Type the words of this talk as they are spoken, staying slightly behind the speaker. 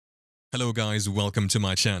Hello guys, welcome to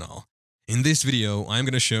my channel. In this video, I'm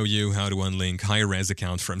going to show you how to unlink Hi Rez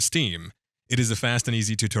account from Steam. It is a fast and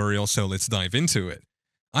easy tutorial, so let's dive into it.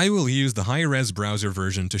 I will use the Hi Rez browser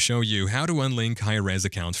version to show you how to unlink Hi Rez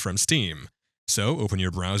account from Steam. So open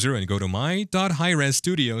your browser and go to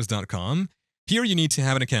my.hirezstudios.com. Here you need to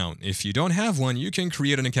have an account. If you don't have one, you can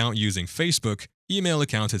create an account using Facebook, email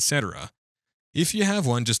account, etc. If you have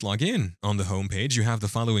one, just log in. On the home page, you have the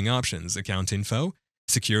following options: account info,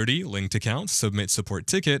 security, linked account, submit support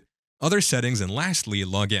ticket, other settings, and lastly,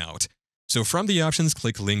 log out. So from the options,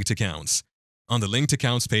 click linked accounts. On the linked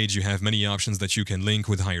accounts page, you have many options that you can link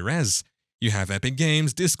with Hi Rez. You have Epic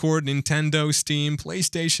Games, Discord, Nintendo, Steam,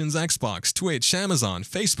 PlayStations, Xbox, Twitch, Amazon,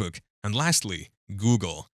 Facebook, and lastly,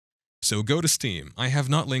 Google. So go to Steam. I have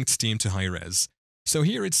not linked Steam to Hi Rez. So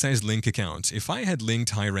here it says link account. If I had linked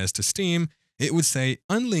Hi Rez to Steam, it would say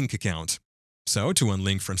unlink account. So to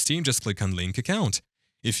unlink from Steam, just click unlink account.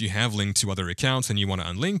 If you have linked to other accounts and you want to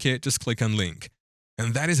unlink it, just click unlink.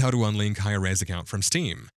 And that is how to unlink Hi Rez account from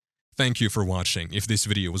Steam. Thank you for watching. If this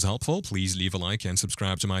video was helpful, please leave a like and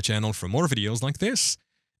subscribe to my channel for more videos like this.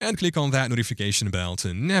 And click on that notification bell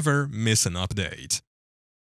to never miss an update.